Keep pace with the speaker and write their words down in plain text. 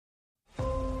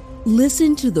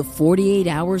Listen to the 48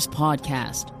 Hours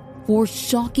podcast for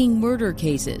shocking murder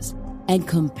cases and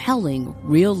compelling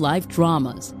real-life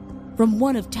dramas from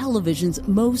one of television's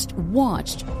most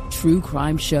watched true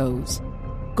crime shows.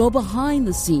 Go behind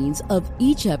the scenes of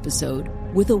each episode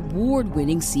with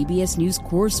award-winning CBS News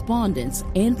correspondents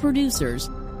and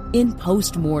producers in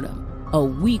Postmortem, a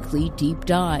weekly deep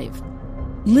dive.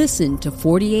 Listen to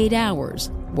 48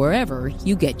 Hours wherever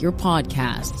you get your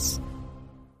podcasts.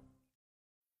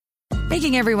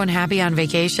 Making everyone happy on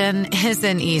vacation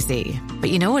isn't easy, but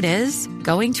you know what is?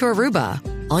 Going to Aruba.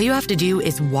 All you have to do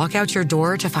is walk out your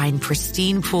door to find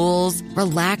pristine pools,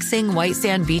 relaxing white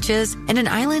sand beaches, and an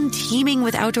island teeming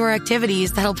with outdoor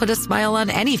activities that'll put a smile on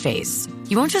any face.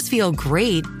 You won't just feel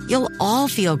great, you'll all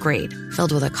feel great,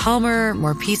 filled with a calmer,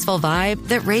 more peaceful vibe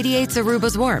that radiates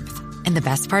Aruba's warmth. And the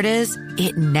best part is,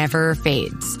 it never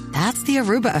fades. That's the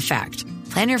Aruba effect.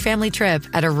 Plan your family trip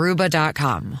at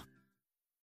Aruba.com.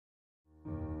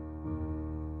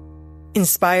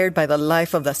 Inspired by the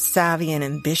life of the savvy and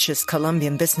ambitious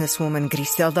Colombian businesswoman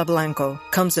Griselda Blanco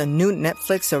comes a new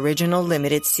Netflix original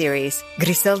limited series.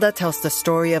 Griselda tells the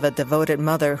story of a devoted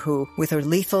mother who, with her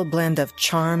lethal blend of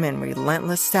charm and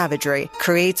relentless savagery,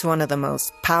 creates one of the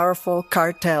most powerful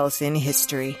cartels in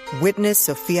history. Witness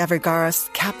Sofia Vergara's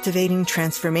captivating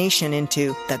transformation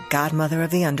into the godmother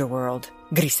of the underworld.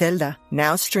 Griselda,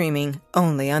 now streaming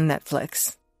only on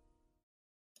Netflix.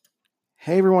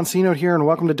 Hey everyone, C-Note here, and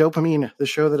welcome to Dopamine, the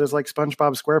show that is like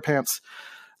SpongeBob SquarePants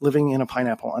living in a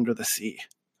pineapple under the sea.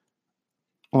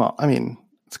 Well, I mean,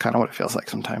 it's kind of what it feels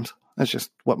like sometimes. That's just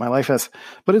what my life is.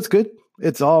 But it's good.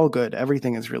 It's all good.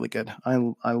 Everything is really good. I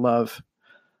love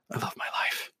my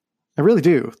life. I really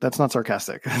do. That's not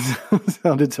sarcastic. It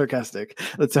sounded sarcastic.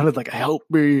 That sounded like, help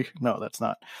me. No, that's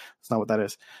not what that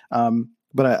is.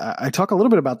 But I talk a little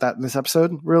bit about that in this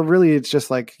episode. Really, it's just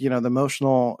like, the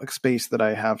emotional space that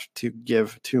I have to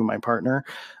give to my partner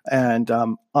and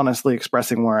honestly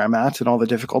expressing where I'm at and all the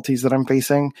difficulties that I'm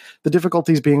facing. The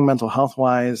difficulties being mental health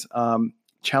wise,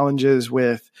 challenges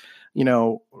with,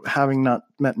 having not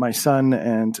met my son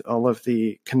and all of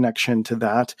the connection to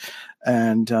that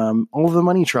and all of the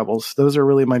money troubles. Those are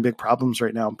really my big problems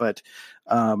right now. But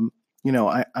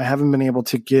I haven't been able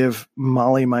to give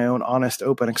Molly my own honest,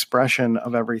 open expression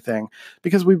of everything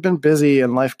because we've been busy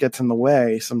and life gets in the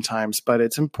way sometimes. But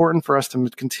it's important for us to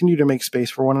continue to make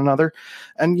space for one another.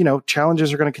 And,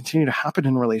 challenges are going to continue to happen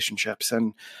in relationships.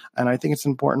 And I think it's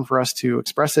important for us to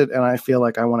express it. And I feel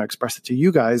like I want to express it to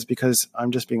you guys because I'm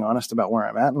just being honest about where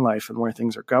I'm at in life and where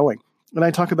things are going. And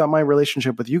I talk about my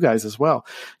relationship with you guys as well,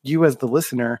 you as the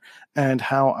listener, and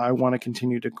how I want to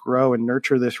continue to grow and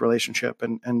nurture this relationship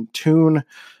and tune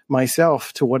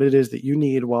myself to what it is that you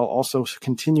need while also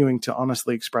continuing to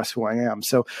honestly express who I am.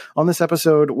 So on this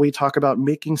episode, we talk about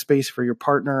making space for your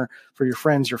partner, for your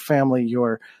friends, your family,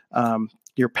 your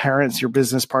parents, your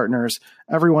business partners,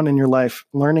 everyone in your life,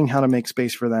 learning how to make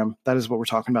space for them. That is what we're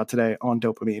talking about today on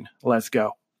Dopamine. Let's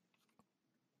go.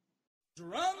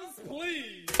 Drums,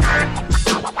 please.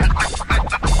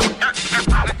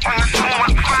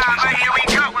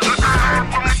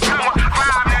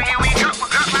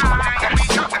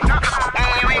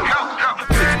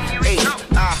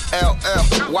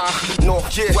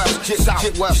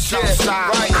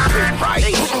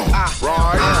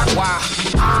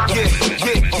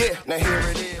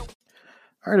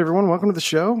 All right, everyone, welcome to the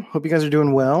show. Hope you guys are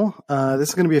doing well. This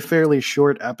is going to be a fairly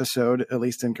short episode, at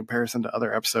least in comparison to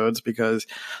other episodes, because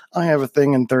I have a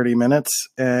thing in 30 minutes,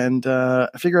 and I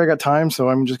figure I got time, so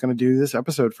I'm just going to do this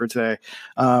episode for today.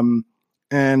 This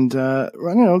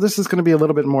is going to be a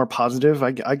little bit more positive.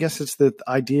 I guess it's the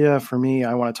idea for me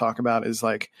I want to talk about is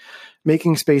like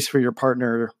making space for your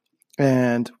partner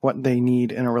and what they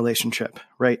need in a relationship,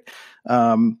 right?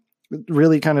 It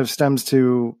really kind of stems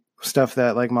to stuff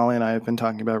that like Molly and I have been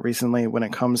talking about recently when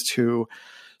it comes to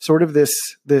sort of this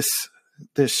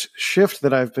shift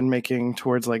that I've been making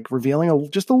towards like revealing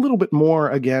just a little bit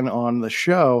more again on the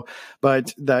show,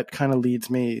 but that kind of leads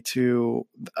me to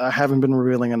I haven't been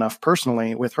revealing enough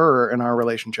personally with her in our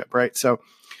relationship, right? So,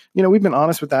 we've been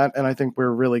honest with that, and I think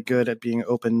we're really good at being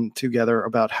open together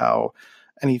about how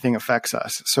anything affects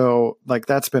us. So like,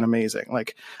 that's been amazing.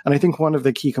 And I think one of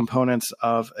the key components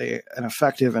of an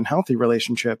effective and healthy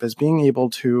relationship is being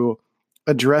able to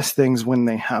address things when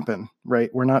they happen, right?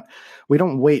 We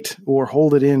don't wait or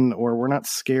hold it in, or we're not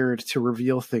scared to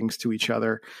reveal things to each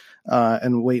other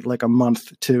and wait like a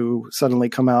month to suddenly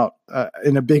come out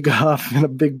in a big huff, in a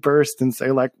big burst and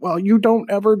say like, well, you don't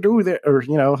ever do that, or,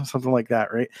 something like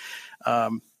that. Right.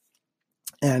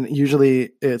 And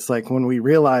usually it's like when we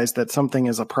realize that something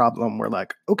is a problem, we're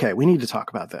like, okay, we need to talk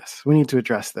about this. We need to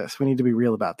address this. We need to be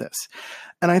real about this.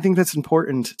 And I think that's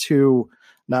important to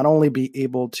not only be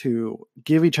able to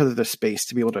give each other the space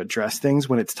to be able to address things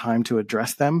when it's time to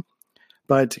address them,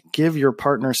 but give your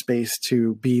partner space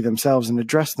to be themselves and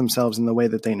address themselves in the way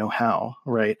that they know how,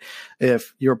 right?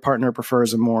 If your partner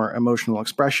prefers a more emotional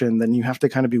expression, then you have to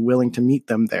kind of be willing to meet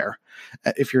them there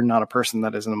if you're not a person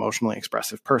that is an emotionally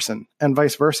expressive person, and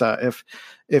vice versa.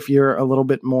 If you're a little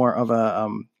bit more of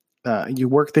you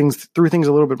work through things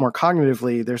a little bit more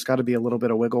cognitively, there's got to be a little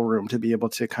bit of wiggle room to be able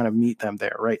to kind of meet them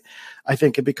there, right? I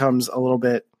think it becomes a little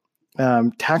bit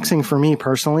taxing for me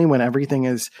personally when everything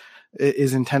is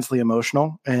intensely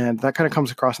emotional. And that kind of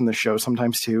comes across in the show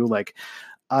sometimes too. Like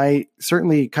I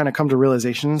certainly kind of come to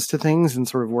realizations to things and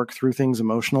sort of work through things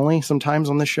emotionally sometimes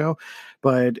on this show,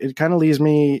 but it kind of leaves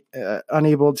me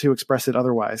unable to express it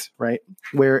otherwise, right?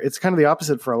 Where it's kind of the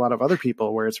opposite for a lot of other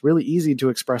people, where it's really easy to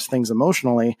express things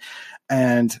emotionally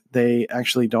and they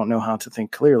actually don't know how to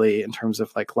think clearly in terms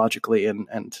of like logically and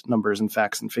numbers and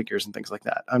facts and figures and things like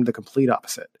that. I'm the complete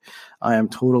opposite. I am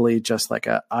totally just like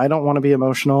I don't want to be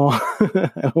emotional.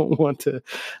 I don't want to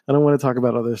talk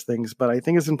about all those things, but I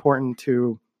think it's important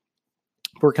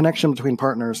for connection between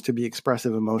partners to be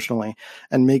expressive emotionally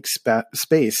and make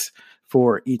space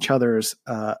for each other's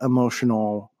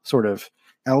emotional sort of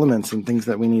elements and things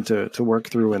that we need to work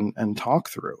through and talk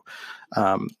through.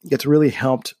 It's really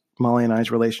helped Molly and I's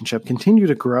relationship continue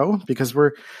to grow because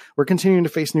we're continuing to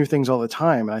face new things all the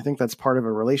time. And I think that's part of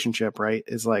a relationship, right?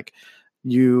 Is like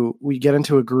we get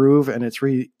into a groove and it's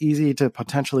really easy to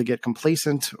potentially get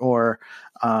complacent or,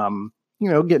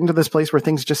 get into this place where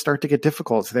things just start to get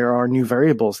difficult. There are new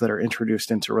variables that are introduced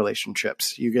into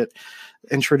relationships. You get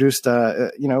introduced,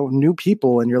 new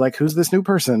people and you're like, who's this new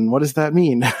person? What does that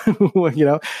mean?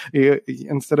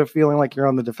 Instead of feeling like you're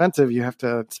on the defensive, you have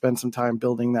to spend some time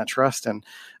building that trust and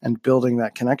building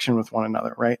that connection with one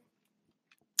another. Right.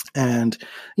 And,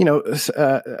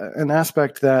 an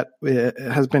aspect that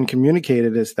has been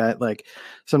communicated is that like,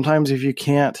 sometimes if you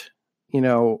can't,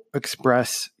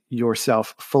 express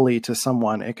yourself fully to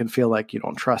someone, it can feel like you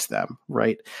don't trust them.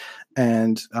 Right.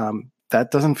 And, that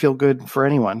doesn't feel good for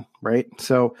anyone. Right.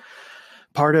 So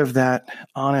part of that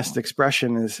honest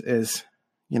expression is,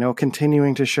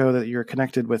 continuing to show that you're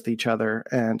connected with each other.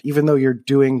 And even though you're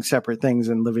doing separate things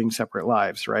and living separate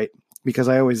lives, right? Because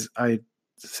I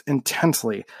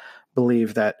intensely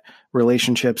believe that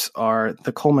relationships are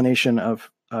the culmination of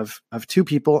two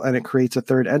people, and it creates a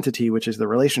third entity, which is the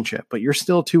relationship. But you're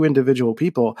still two individual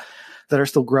people that are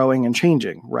still growing and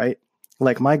changing, right?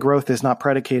 Like my growth is not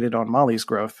predicated on Molly's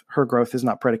growth. Her growth is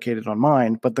not predicated on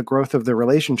mine, but the growth of the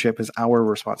relationship is our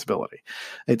responsibility.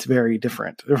 It's very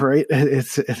different, right?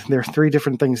 There are three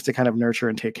different things to kind of nurture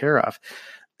and take care of.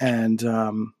 And,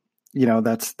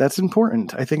 that's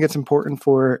important. I think it's important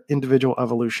for individual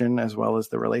evolution as well as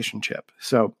the relationship.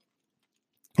 So,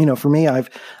 for me, I've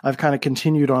kind of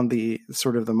continued on the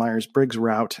sort of the Myers-Briggs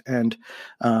route, and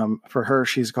for her,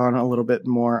 she's gone a little bit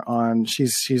more on.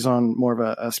 She's on more of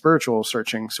a spiritual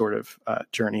searching sort of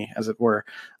journey, as it were.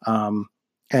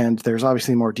 And there's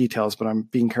obviously more details, but I'm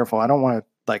being careful. I don't want to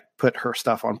like put her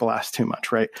stuff on blast too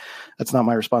much, right? That's not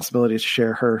my responsibility to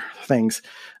share her things.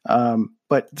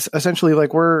 But essentially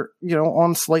like we're,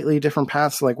 on slightly different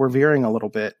paths, like we're veering a little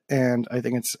bit. And I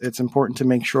think it's important to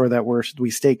make sure that we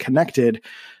stay connected,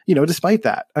 despite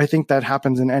that. I think that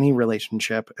happens in any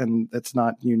relationship and it's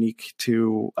not unique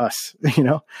to us,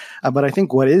 but I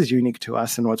think what is unique to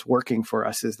us and what's working for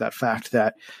us is that fact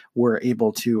that we're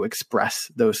able to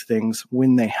express those things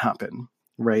when they happen,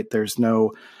 right? There's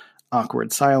no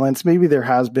awkward silence. Maybe there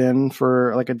has been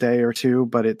for like a day or two,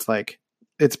 but it's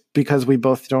because we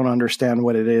both don't understand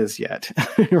what it is yet.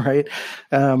 Right.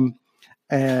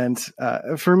 And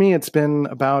for me, it's been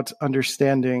about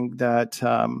understanding that,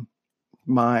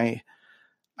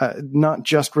 not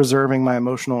just reserving my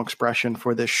emotional expression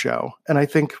for this show. And I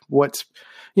think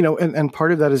and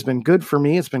part of that has been good for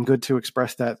me. It's been good to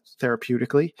express that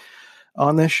therapeutically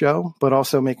on this show, but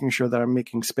also making sure that I'm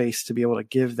making space to be able to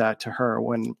give that to her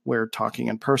when we're talking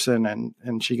in person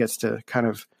and she gets to kind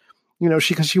of,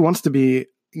 because she wants to be,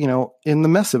 in the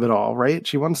mess of it all, right?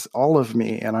 She wants all of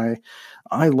me. And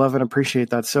I love and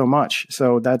appreciate that so much.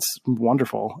 So that's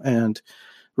wonderful. And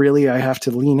really, I have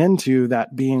to lean into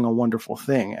that being a wonderful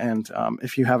thing. And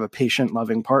if you have a patient,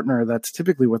 loving partner, that's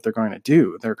typically what they're going to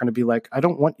do. They're going to be like, I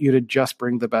don't want you to just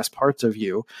bring the best parts of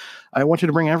you. I want you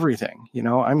to bring everything.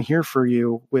 I'm here for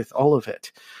you with all of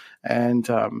it. And,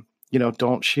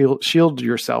 don't shield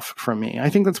yourself from me. I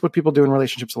think that's what people do in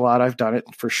relationships a lot. I've done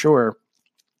it for sure.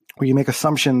 where you make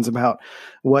assumptions about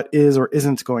what is or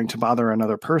isn't going to bother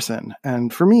another person.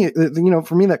 And for me,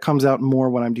 that comes out more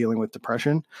when I'm dealing with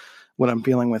depression, when I'm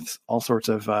dealing with all sorts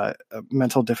of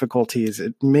mental difficulties.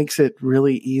 It makes it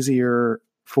really easier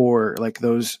for like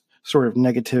those sort of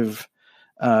negative,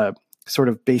 sort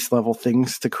of base level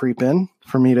things to creep in,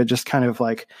 for me to just kind of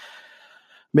like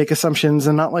make assumptions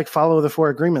and not like follow the 4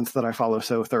 agreements that I follow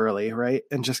so thoroughly, right?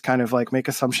 And just kind of like make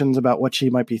assumptions about what she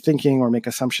might be thinking, or make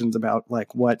assumptions about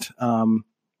like what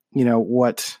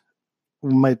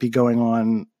might be going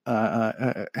on,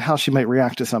 how she might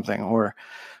react to something, or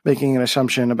making an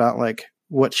assumption about like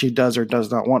what she does or does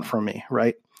not want from me,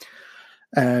 right?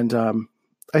 And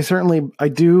I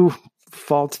do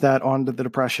fault that onto the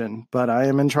depression, but I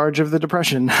am in charge of the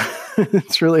depression.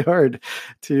 It's really hard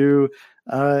to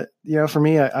for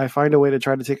me, I find a way to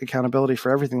try to take accountability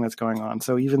for everything that's going on.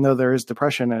 So even though there is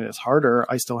depression and it's harder,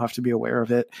 I still have to be aware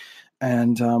of it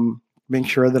and make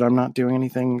sure that I'm not doing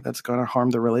anything that's going to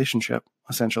harm the relationship,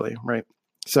 essentially, right?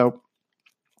 So,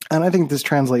 and I think this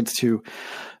translates to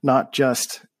not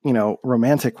just,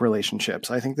 romantic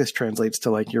relationships. I think this translates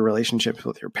to like your relationships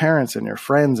with your parents and your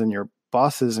friends and your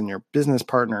bosses and your business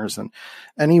partners and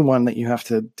anyone that you have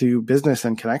to do business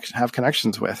and have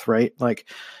connections with, right? Like,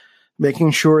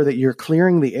 making sure that you're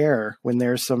clearing the air when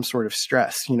there's some sort of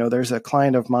stress. There's a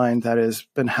client of mine that has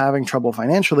been having trouble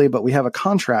financially, but we have a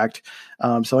contract.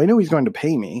 So I know he's going to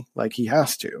pay me, like he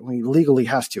has to. He legally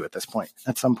has to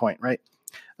at some point, right?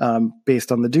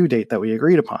 Based on the due date that we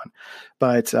agreed upon.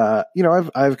 But,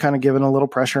 I've kind of given a little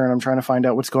pressure, and I'm trying to find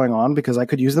out what's going on because I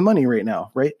could use the money right now,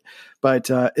 right?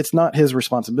 But it's not his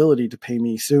responsibility to pay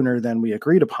me sooner than we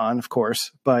agreed upon, of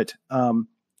course. But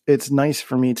it's nice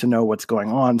for me to know what's going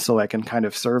on so I can kind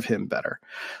of serve him better,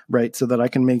 right? So that I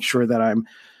can make sure that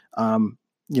I'm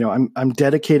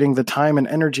dedicating the time and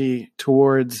energy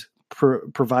towards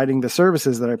providing the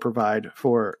services that I provide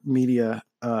for media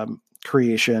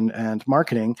creation and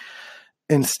marketing,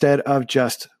 instead of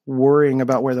just worrying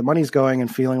about where the money's going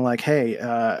and feeling like, hey,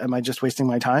 am I just wasting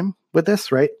my time with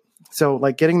this, right? So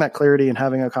like getting that clarity and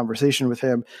having a conversation with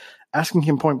him, asking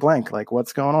him point blank, like,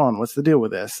 what's going on? What's the deal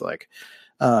with this? Like,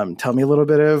 tell me a little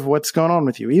bit of what's going on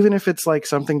with you, even if it's like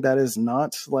something that is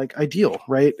not like ideal,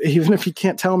 right? Even if you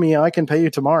can't tell me I can pay you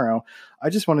tomorrow,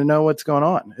 I just want to know what's going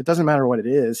on. It doesn't matter what it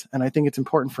is. And I think it's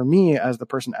important for me as the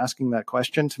person asking that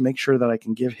question to make sure that I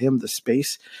can give him the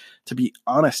space to be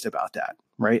honest about that,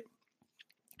 right?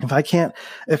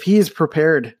 If he is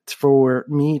prepared for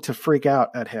me to freak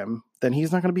out at him, then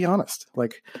he's not going to be honest.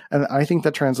 Like, and I think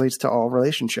that translates to all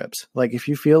relationships. Like if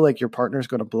you feel like your partner is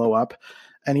going to blow up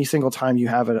any single time you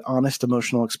have an honest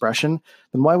emotional expression,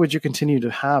 then why would you continue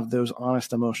to have those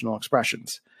honest emotional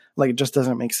expressions? Like, it just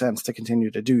doesn't make sense to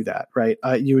continue to do that, right?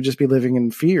 You would just be living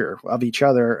in fear of each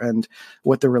other and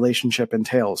what the relationship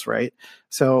entails, right?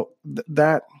 So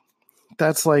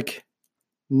that's like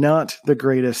not the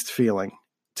greatest feeling,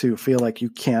 to feel like you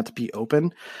can't be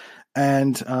open.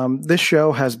 And this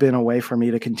show has been a way for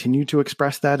me to continue to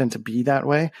express that and to be that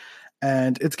way.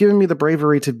 And it's given me the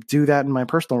bravery to do that in my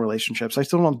personal relationships. I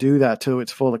still don't do that to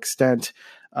its full extent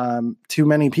to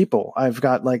many people. I've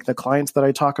got like the clients that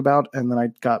I talk about, and then I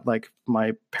got like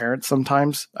my parents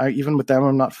sometimes. Even with them,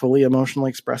 I'm not fully emotionally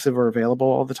expressive or available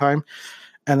all the time.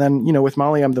 And then, with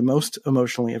Molly, I'm the most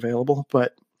emotionally available.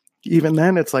 But even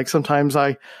then, it's like sometimes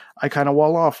I kind of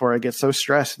wall off, or I get so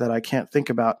stressed that I can't think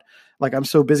about, like I'm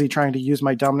so busy trying to use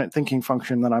my dominant thinking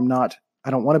function that I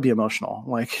don't want to be emotional.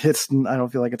 Like I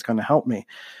don't feel like it's going to help me.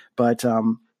 But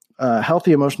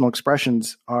healthy emotional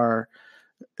expressions are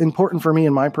important for me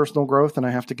in my personal growth, and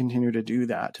I have to continue to do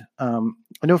that. I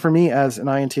know for me as an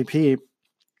INTP,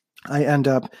 I end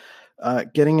up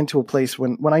getting into a place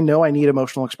when I know I need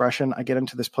emotional expression, I get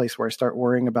into this place where I start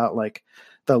worrying about like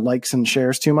the likes and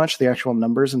shares too much, the actual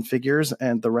numbers and figures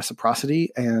and the reciprocity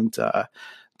and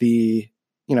the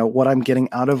what I'm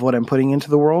getting out of what I'm putting into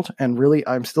the world. And really,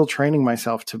 I'm still training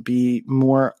myself to be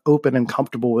more open and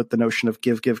comfortable with the notion of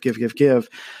give,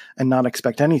 and not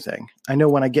expect anything. I know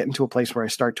when I get into a place where I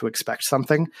start to expect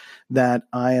something, that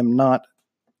I am not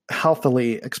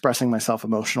healthily expressing myself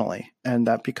emotionally, and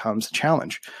that becomes a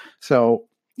challenge. So,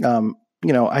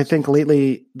 I think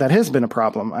lately that has been a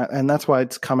problem, and that's why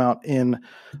it's come out in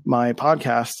my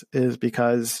podcast, is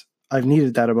because I've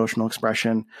needed that emotional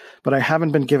expression, but I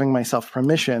haven't been giving myself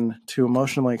permission to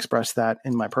emotionally express that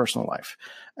in my personal life.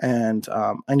 And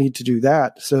I need to do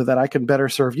that so that I can better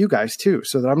serve you guys too,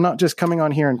 so that I'm not just coming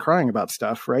on here and crying about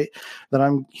stuff, right? That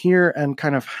I'm here and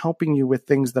kind of helping you with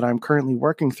things that I'm currently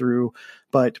working through,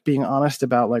 but being honest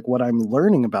about like what I'm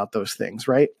learning about those things,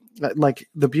 right? like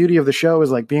the beauty of the show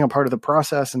is like being a part of the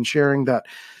process and sharing that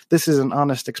this is an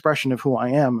honest expression of who I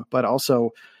am, but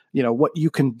also, you know, what you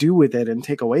can do with it and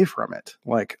take away from it.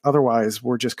 Like, otherwise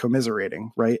we're just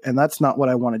commiserating, right? And that's not what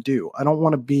I want to do. I don't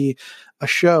want to be a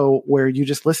show where you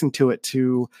just listen to it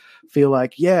to feel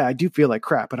like, yeah, I do feel like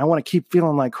crap, and I want to keep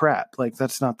feeling like crap. Like,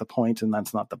 that's not the point, and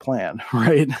that's not the plan,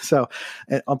 right? So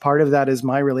a part of that is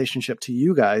my relationship to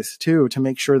you guys too, to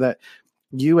make sure that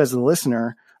you as the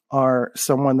listener are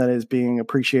someone that is being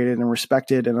appreciated and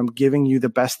respected, and I'm giving you the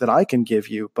best that I can give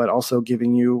you, but also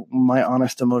giving you my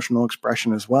honest emotional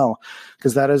expression as well,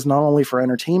 because that is not only for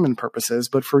entertainment purposes,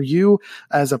 but for you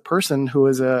as a person who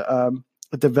is a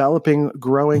developing,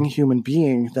 growing human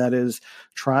being that is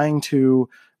trying to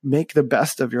make the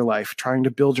best of your life, trying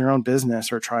to build your own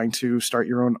business or trying to start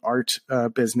your own art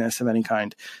business of any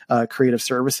kind, creative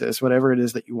services, whatever it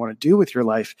is that you want to do with your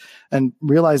life, and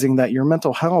realizing that your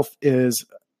mental health is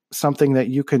something that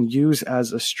you can use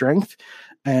as a strength,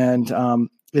 and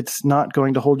it's not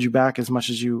going to hold you back as much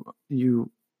as you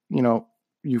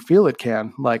feel it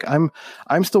can. Like, I'm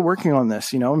still working on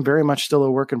this, you know, I'm very much still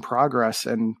a work in progress,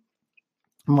 and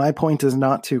my point is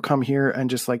not to come here and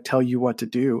just like tell you what to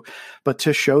do, but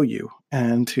to show you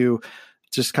and to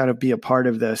just kind of be a part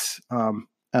of this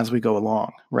as we go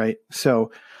along, right?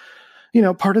 So, you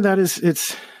know, part of that is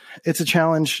it's a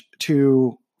challenge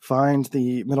to find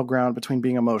the middle ground between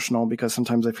being emotional, because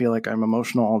sometimes I feel like I'm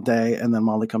emotional all day, and then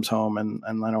Molly comes home and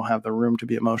I don't have the room to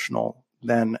be emotional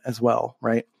then as well,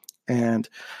 right? And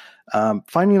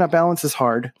finding that balance is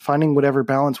hard. Finding whatever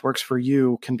balance works for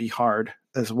you can be hard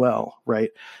as well, right?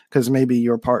 Because maybe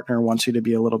your partner wants you to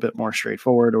be a little bit more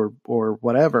straightforward or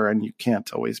whatever, and you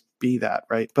can't always be that,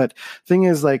 right? But thing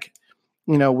is, like,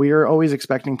 you know, we are always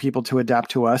expecting people to adapt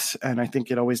to us, and I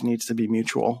think it always needs to be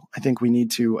mutual. I think we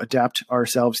need to adapt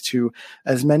ourselves to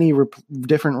as many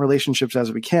different relationships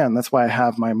as we can. That's why I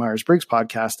have my Myers-Briggs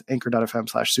podcast,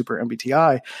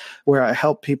 anchor.fm/super-MBTI, where I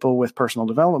help people with personal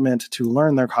development to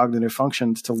learn their cognitive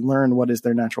functions, to learn what is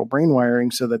their natural brain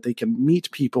wiring, so that they can meet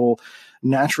people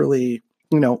naturally,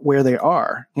 you know, where they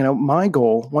are. You know, my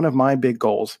goal, one of my big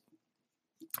goals,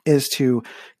 is to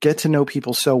get to know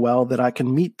people so well that I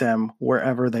can meet them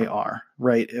wherever they are,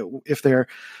 right? If they're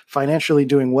financially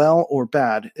doing well or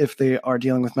bad, if they are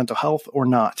dealing with mental health or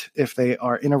not, if they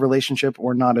are in a relationship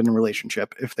or not in a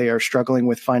relationship, if they are struggling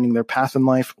with finding their path in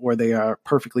life or they are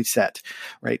perfectly set,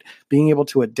 right? Being able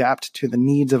to adapt to the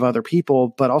needs of other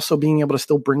people, but also being able to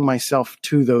still bring myself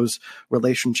to those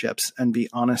relationships and be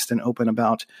honest and open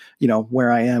about, you know, where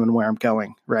I am and where I'm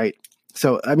going, right?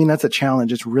 So, I mean, that's a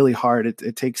challenge. It's really hard.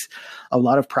 It takes a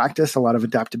lot of practice, a lot of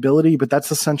adaptability, but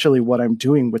that's essentially what I'm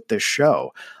doing with this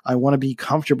show. I want to be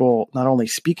comfortable not only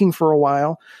speaking for a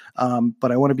while,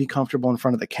 but I want to be comfortable in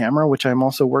front of the camera, which I'm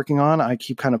also working on. I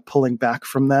keep kind of pulling back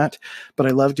from that, but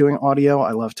I love doing audio.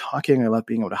 I love talking. I love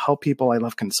being able to help people. I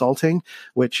love consulting,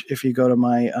 which if you go to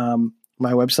my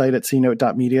website at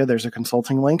cnote.media, there's a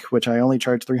consulting link, which I only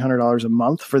charge $300 a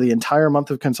month for the entire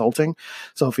month of consulting.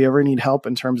 So if you ever need help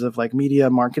in terms of like media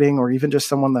marketing, or even just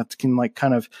someone that can like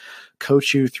kind of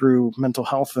coach you through mental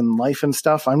health and life and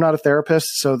stuff, I'm not a therapist,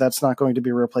 so that's not going to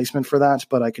be a replacement for that,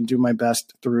 but I can do my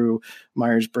best through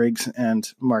Myers-Briggs and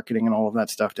marketing and all of that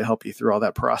stuff to help you through all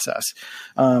that process.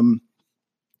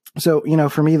 So, you know,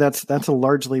 for me, that's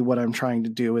largely what I'm trying to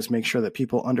do, is make sure that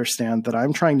people understand that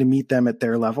I'm trying to meet them at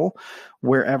their level,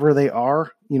 wherever they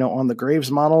are, you know, on the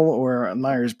Graves model or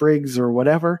Myers-Briggs or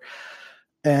whatever,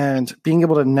 and being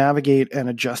able to navigate and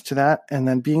adjust to that, and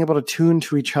then being able to tune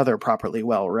to each other properly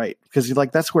well, right? Because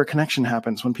like that's where connection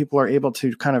happens, when people are able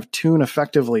to kind of tune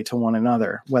effectively to one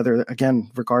another, whether, again,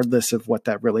 regardless of what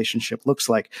that relationship looks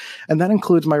like. And that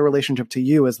includes my relationship to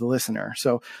you as the listener.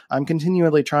 So I'm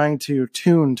continually trying to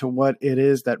tune to what it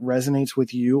is that resonates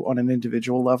with you on an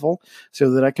individual level,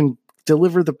 so that I can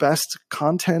deliver the best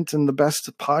content and the best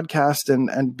podcast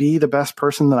and be the best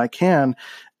person that I can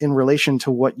in relation to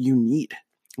what you need,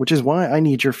 which is why I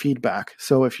need your feedback.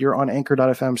 So if you're on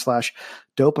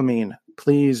anchor.fm/dopamine,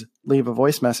 please leave a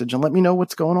voice message and let me know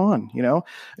what's going on. You know,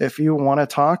 if you want to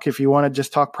talk, if you want to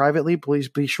just talk privately, please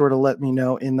be sure to let me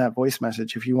know in that voice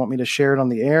message. If you want me to share it on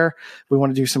the air, if we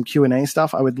want to do some Q&A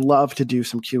stuff, I would love to do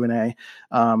some Q&A.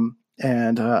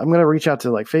 And I'm going to reach out to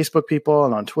like Facebook people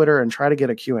and on Twitter and try to get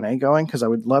a Q&A going, because I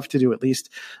would love to do at least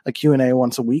a Q&A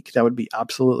once a week. That would be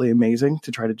absolutely amazing,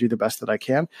 to try to do the best that I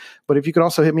can. But if you could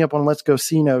also hit me up on Let's Go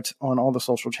C Note on all the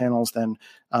social channels, then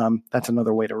that's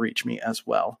another way to reach me as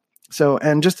well. So,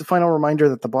 and just a final reminder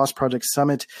that the Boss Project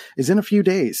Summit is in a few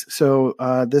days. So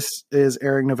this is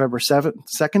airing November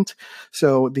 2nd.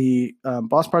 So the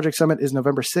Boss Project Summit is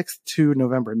November 6th to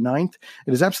November 9th.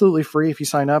 It is absolutely free. If you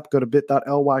sign up, go to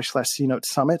bit.ly/CNote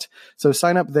Summit. So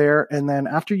sign up there. And then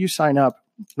after you sign up,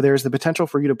 there's the potential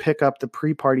for you to pick up the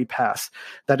pre-party pass.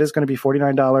 That is going to be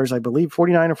 $49, I believe,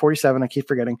 $49 or $47. I keep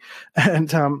forgetting. And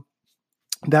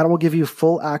that will give you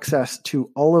full access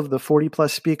to all of the 40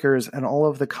 plus speakers and all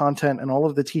of the content and all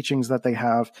of the teachings that they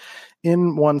have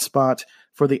in one spot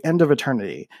for the end of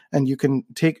eternity. And you can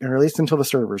take, or at least until the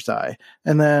servers die.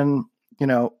 And then,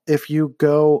 if you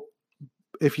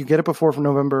get it before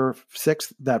November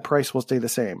 6th, that price will stay the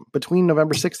same. Between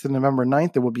November 6th and November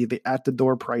 9th, it will be the at the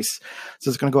door price. So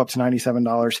it's going to go up to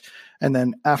 $97. And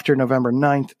then after November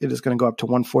 9th, it is going to go up to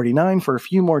 $149 for a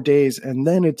few more days. And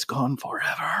then it's gone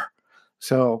forever.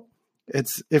 So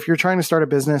if you're trying to start a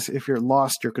business, if you're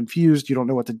lost, you're confused, you don't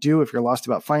know what to do, if you're lost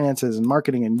about finances and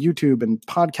marketing and YouTube and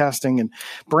podcasting and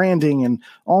branding and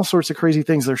all sorts of crazy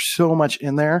things, there's so much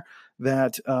in there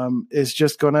that is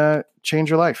just going to change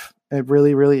your life. It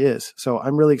really, really is. So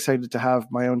I'm really excited to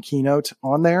have my own keynote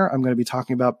on there. I'm going to be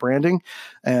talking about branding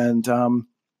and,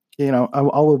 I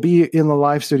will be in the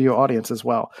live studio audience as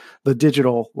well, the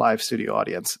digital live studio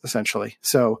audience, essentially.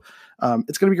 So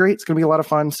it's going to be great. It's going to be a lot of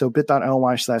fun. So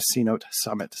bit.ly/CNote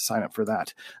Summit, sign up for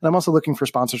that. And I'm also looking for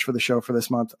sponsors for the show for this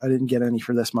month. I didn't get any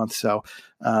for this month. So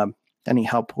any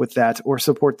help with that or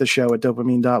support the show at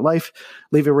dopamine.life,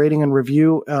 leave a rating and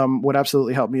review would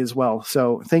absolutely help me as well.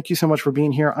 So thank you so much for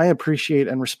being here. I appreciate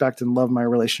and respect and love my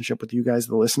relationship with you guys,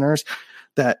 the listeners,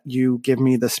 that you give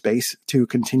me the space to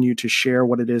continue to share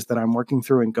what it is that I'm working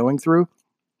through and going through.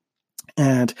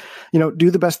 And,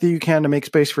 do the best that you can to make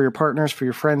space for your partners, for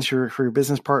your friends, for your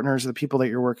business partners, the people that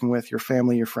you're working with, your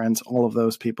family, your friends, all of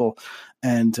those people.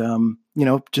 And,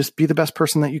 just be the best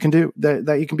person that you can do,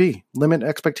 that you can be. Limit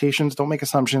expectations. Don't make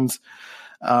assumptions.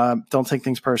 Don't take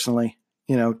things personally.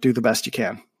 Do the best you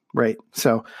can. Right.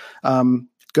 So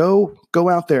go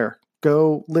out there.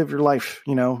 Go live your life,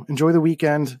 enjoy the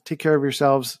weekend, take care of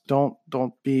yourselves. Don't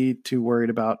be too worried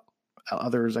about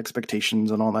others' expectations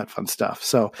and all that fun stuff.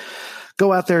 So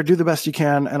go out there, do the best you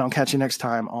can, and I'll catch you next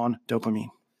time on Dopamine.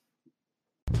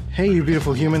 Hey, you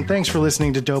beautiful human. Thanks for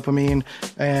listening to Dopamine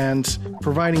and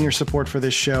providing your support for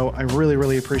this show. I really,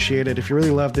 really appreciate it. If you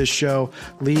really love this show,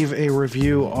 leave a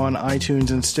review on iTunes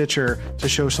and Stitcher to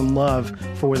show some love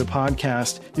for the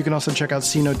podcast. You can also check out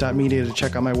cnote.media to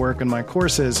check out my work and my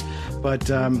courses. But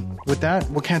with that,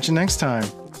 we'll catch you next time.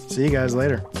 See you guys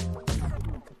later.